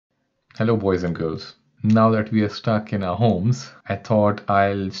Hello, boys and girls. Now that we are stuck in our homes, I thought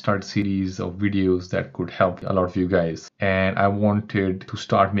I'll start a series of videos that could help a lot of you guys. And I wanted to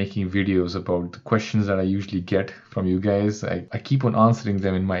start making videos about the questions that I usually get from you guys. I keep on answering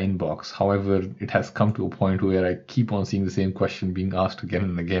them in my inbox. However, it has come to a point where I keep on seeing the same question being asked again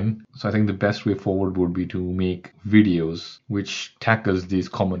and again. So I think the best way forward would be to make videos which tackles these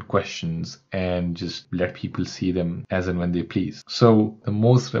common questions and just let people see them as and when they please. So the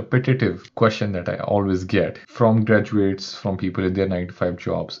most repetitive question that I always get from graduates, from people in their 9 to 5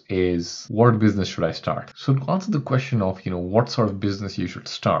 jobs is, what business should I start? So to answer the question of, what sort of business you should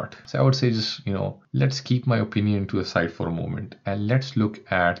start, so I would say just, let's keep my opinion to the side for a moment and let's look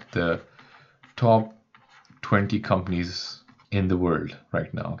at the top 20 companies in the world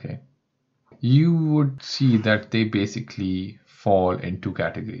right now, okay? You would see that they basically fall in two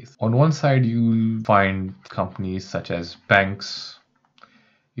categories. On one side, you'll find companies such as banks.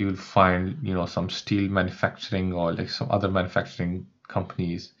 You'll find, some steel manufacturing or like some other manufacturing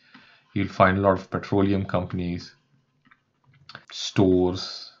companies. You'll find a lot of petroleum companies,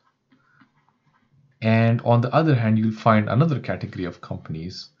 stores. And on the other hand, you'll find another category of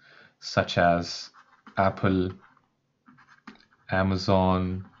companies such as Apple,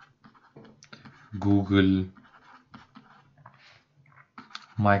 Amazon, Google,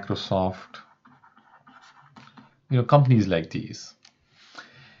 Microsoft, companies like these.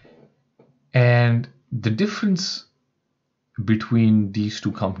 And the difference between these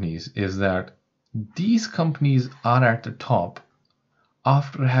two companies is that these companies are at the top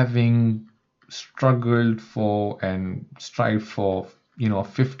after having struggled for and strived for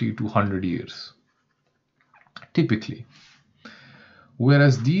 50 to 100 years typically,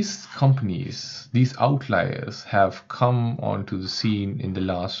 whereas these companies, these outliers, have come onto the scene in the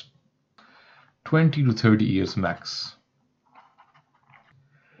last 20 to 30 years max.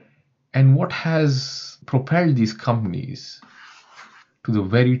 And what has propelled these companies to the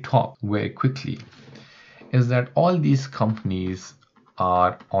very top very quickly is that all these companies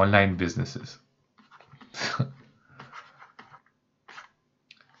are online businesses.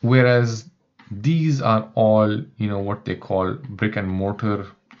 Whereas these are all, what they call brick and mortar,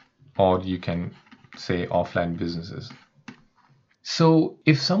 or you can say offline businesses. So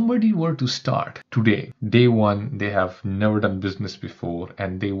if somebody were to start today, day one, they have never done business before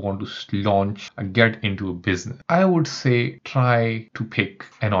and they want to launch and get into a business, I would say try to pick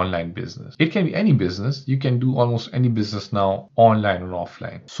an online business. It can be any business. You can do almost any business now, online or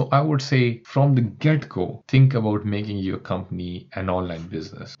offline. So I would say from the get-go, think about making your company an online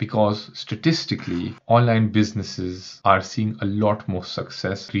business, because statistically, online businesses are seeing a lot more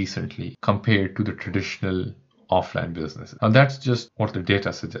success recently compared to the traditional offline business. Now that's just what the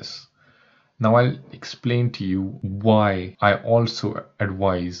data suggests. Now I'll explain to you why I also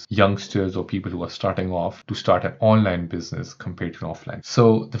advise youngsters or people who are starting off to start an online business compared to an offline.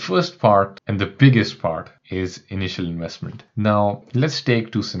 So the first part and the biggest part is initial investment. Now let's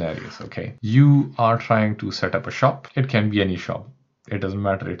take two scenarios, okay? You are trying to set up a shop. It can be any shop. It doesn't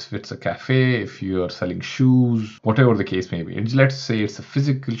matter if it's a cafe, if you are selling shoes, whatever the case may be. Let's say it's a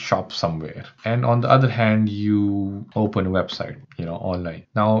physical shop somewhere. And on the other hand, you open a website, online.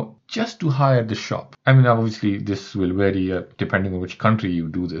 Now, just to hire the shop, obviously this will vary depending on which country you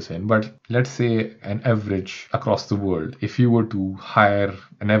do this in, but let's say an average across the world, if you were to hire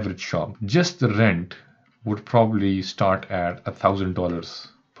an average shop, just the rent would probably start at $1,000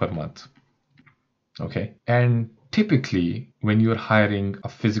 per month. Okay. And typically, when you're hiring a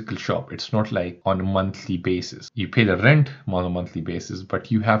physical shop, it's not like on a monthly basis. You pay the rent on a monthly basis, but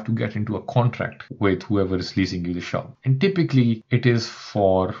you have to get into a contract with whoever is leasing you the shop. And typically, it is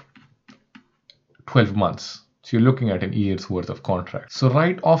for 12 months. So you're looking at an year's worth of contract. So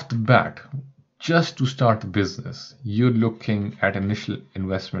right off the bat, just to start the business, you're looking at initial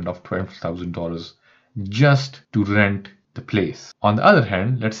investment of $12,000 just to rent the place. On the other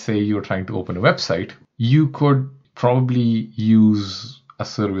hand, let's say you're trying to open a website, you could probably use a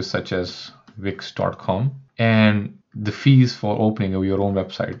service such as Wix.com, and the fees for opening your own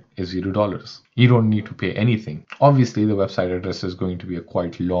website is $0. You don't need to pay anything. Obviously, the website address is going to be a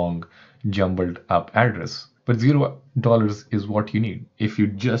quite long, jumbled up address, but $0 is what you need if you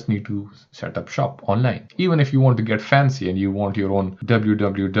just need to set up shop online. Even if you want to get fancy and you want your own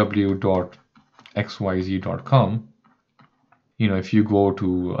www.xyz.com, if you go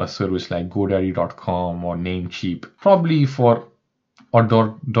to a service like GoDaddy.com or Namecheap, probably for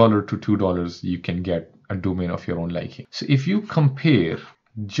 $1 to $2, you can get a domain of your own liking. So if you compare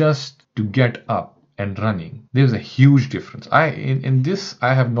just to get up and running, there's a huge difference. In this,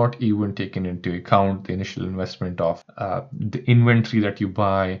 I have not even taken into account the initial investment of the inventory that you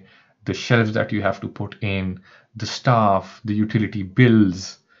buy, the shelves that you have to put in, the staff, the utility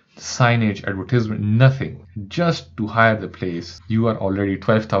bills, the signage, advertisement, nothing. Just to hire the place, you are already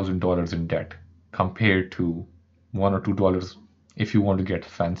 $12,000 in debt compared to $1 or $2. If you want to get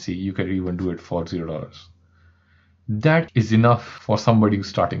fancy, you can even do it for $0. That is enough for somebody who's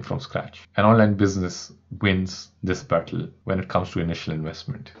starting from scratch. An online business wins this battle when it comes to initial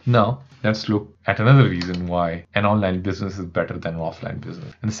investment. Now, let's look at another reason why an online business is better than an offline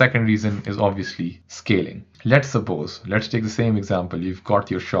business. And the second reason is obviously scaling. Let's take the same example. You've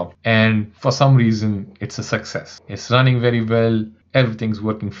got your shop and for some reason it's a success. It's running very well. Everything's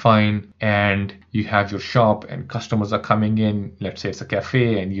working fine, and you have your shop and customers are coming in. Let's say it's a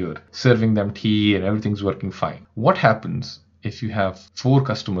cafe and you're serving them tea and everything's working fine. What happens if you have 4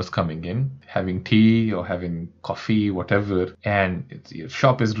 customers coming in, having tea or having coffee, whatever, and your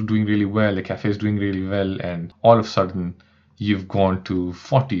shop is doing really well, the cafe is doing really well, and all of a sudden you've gone to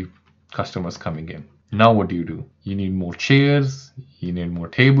 40 customers coming in? Now what do? You need more chairs, you need more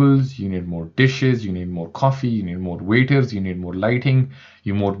tables, you need more dishes, you need more coffee, you need more waiters, you need more lighting,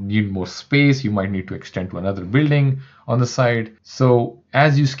 you need more space, you might need to extend to another building on the side. So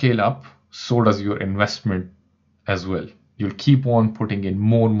as you scale up, so does your investment as well. You'll keep on putting in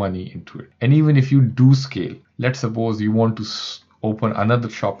more money into it. And even if you do scale, let's suppose you want to open another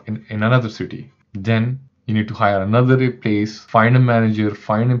shop in another city, then you need to hire another place, find a manager,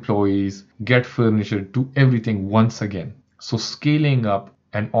 find employees, get furniture, do everything once again. So scaling up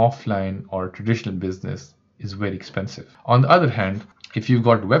an offline or traditional business is very expensive. On the other hand, if you've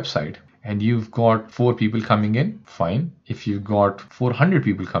got a website and you've got 4 people coming in, fine. If you've got 400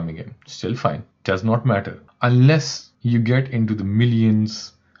 people coming in, still fine. Does not matter. Unless you get into the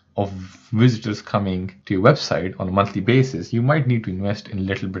millions of visitors coming to your website on a monthly basis, you might need to invest in a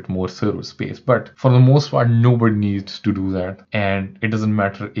little bit more server space. But for the most part, nobody needs to do that. And it doesn't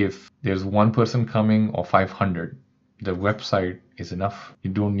matter if there's 1 person coming or 500. The website is enough.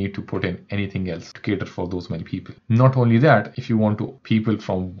 You don't need to put in anything else to cater for those many people. Not only that, if you want people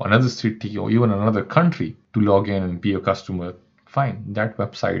from another city or even another country to log in and be a customer, fine, that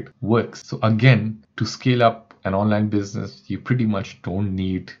website works. So again, to scale up an online business, you pretty much don't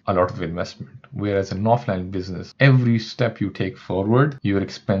need a lot of investment. Whereas an offline business, every step you take forward, your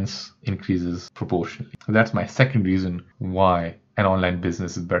expense increases proportionally. So that's my second reason why an online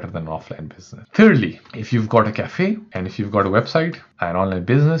business is better than an offline business. Thirdly, if you've got a cafe and if you've got a website, an online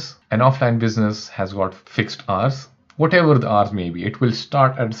business, an offline business has got fixed hours. Whatever the hours may be, it will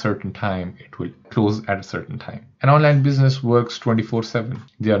start at a certain time, it will close at a certain time. An online business works 24/7.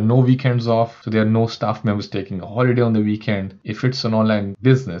 There are no weekends off, so there are no staff members taking a holiday on the weekend. If it's an online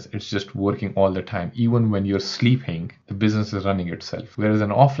business, it's just working all the time. Even when you're sleeping, the business is running itself. Whereas an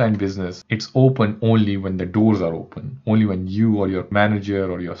offline business, it's open only when the doors are open, only when you or your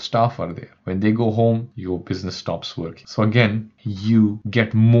manager or your staff are there. When they go home, your business stops working. So again, you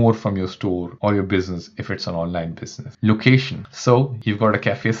get more from your store or your business if it's an online business. Location. So you've got a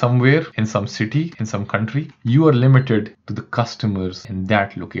cafe somewhere in some city, in some country. You are limited to the customers in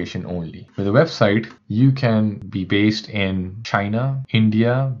that location only. With a website, you can be based in China,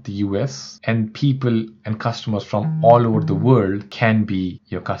 India, the US, and people and customers from all over the world can be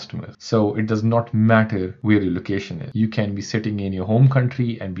your customers. So it does not matter where your location is. You can be sitting in your home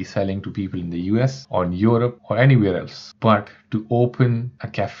country and be selling to people in the US or in Europe or anywhere else. But to open a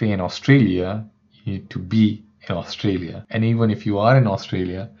cafe in Australia, you need to be in Australia. And even if you are in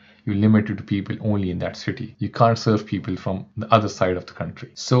Australia, you're limited to people only in that city. You can't serve people from the other side of the country.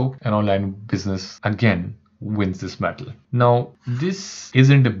 So an online business, again, wins this battle. Now, this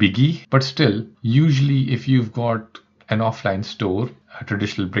isn't a biggie, but still, usually if you've got an offline store, a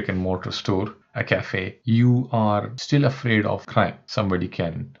traditional brick and mortar store, a cafe, you are still afraid of crime. Somebody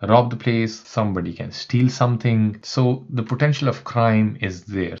can rob the place, somebody can steal something. So the potential of crime is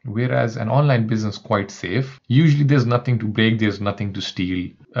there. Whereas an online business is quite safe. Usually there's nothing to break, there's nothing to steal.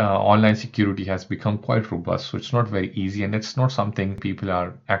 Online security has become quite robust, so it's not very easy, and it's not something people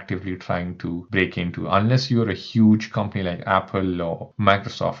are actively trying to break into. Unless you're a huge company like Apple or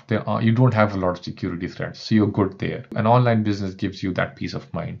Microsoft, you don't have a lot of security threats, so you're good there. An online business gives you that peace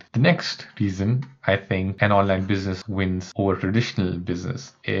of mind. The next reason I think an online business wins over traditional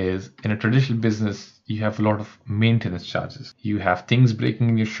business is, in a traditional business, you have a lot of maintenance charges. You have things breaking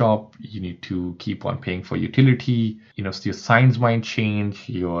in your shop. You need to keep on paying for utility. So your signs might change,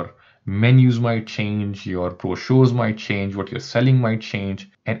 your menus might change, your brochures might change, what you're selling might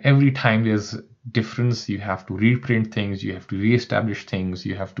change. And every time there's difference, you have to reprint things, you have to reestablish things,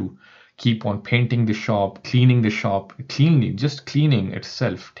 you have to keep on painting the shop, cleaning the shop. Just cleaning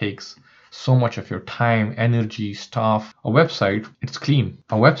itself takes so much of your time, energy, staff. A website, it's clean.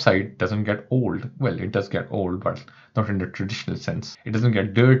 A website doesn't get old. Well, it does get old, but not in the traditional sense. It doesn't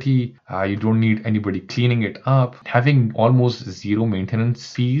get dirty. You don't need anybody cleaning it up. Having almost zero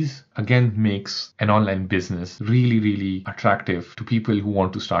maintenance fees again makes an online business really, really attractive to people who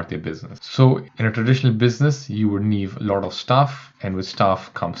want to start their business. So in a traditional business, you would need a lot of staff, and with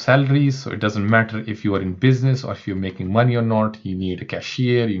staff comes salaries. So it doesn't matter if you are in business or if you're making money or not. You need a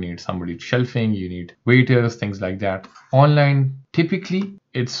cashier, you need somebody shelving, you need waiters, things like that. Online, typically,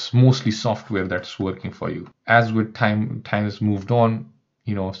 it's mostly software that's working for you. As with time has moved on,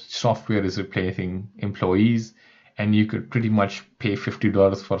 software is replacing employees, and you could pretty much pay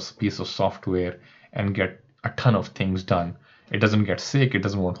 $50 for a piece of software and get a ton of things done. It doesn't get sick, it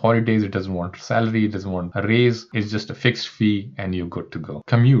doesn't want holidays, it doesn't want salary, it doesn't want a raise. It's just a fixed fee and you're good to go.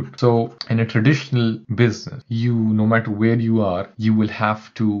 Commute. So in a traditional business, no matter where you are, you will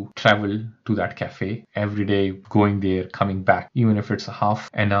have to travel to that cafe every day, going there, coming back. Even if it's a half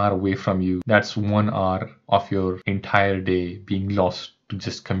an hour away from you, that's 1 hour of your entire day being lost to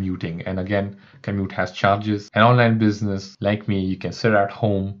just commuting. And again, commute has charges. An online business like me, you can sit at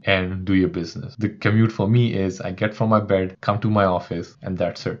home and do your business. The commute for me is I get from my bed, come to my office, and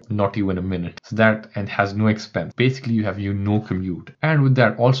that's it. Not even a minute. So that and has no expense. Basically, you have no commute. And with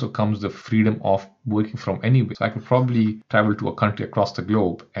that also comes the freedom of working from anywhere. So I could probably travel to a country across the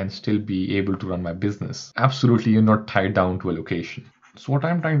globe and still be able to run my business. Absolutely, you're not tied down to a location. So what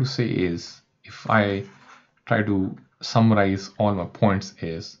I'm trying to say is, if I try to summarize all my points,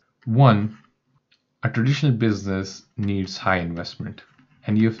 is one, a traditional business needs high investment.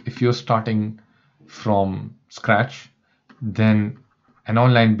 And if you're starting from scratch, then an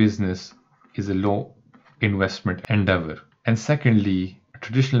online business is a low investment endeavor. And secondly, a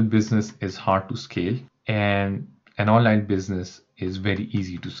traditional business is hard to scale, and an online business is very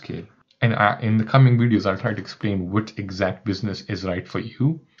easy to scale. And in the coming videos, I'll try to explain which exact business is right for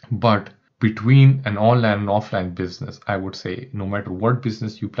you. But between an online and offline business, I would say no matter what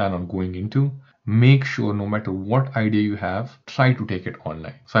business you plan on going into, make sure no matter what idea you have, try to take it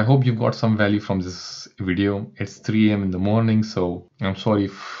online. So I hope you've got some value from this video. It's 3 a.m. in the morning, so I'm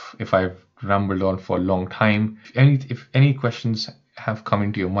sorry if I've rambled on for a long time. If any questions have come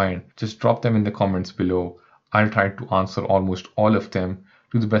into your mind, just drop them in the comments below. I'll try to answer almost all of them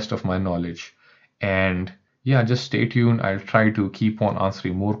to the best of my knowledge. And yeah, just stay tuned. I'll try to keep on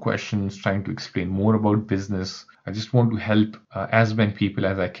answering more questions, trying to explain more about business. I just want to help as many people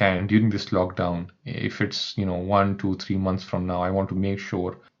as I can during this lockdown. If it's 1, 2, 3 months from now, I want to make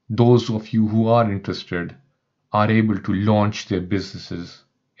sure those of you who are interested are able to launch their businesses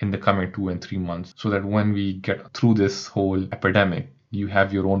in the coming 2 and 3 months, so that when we get through this whole epidemic, you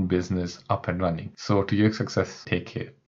have your own business up and running. So to your success, take care.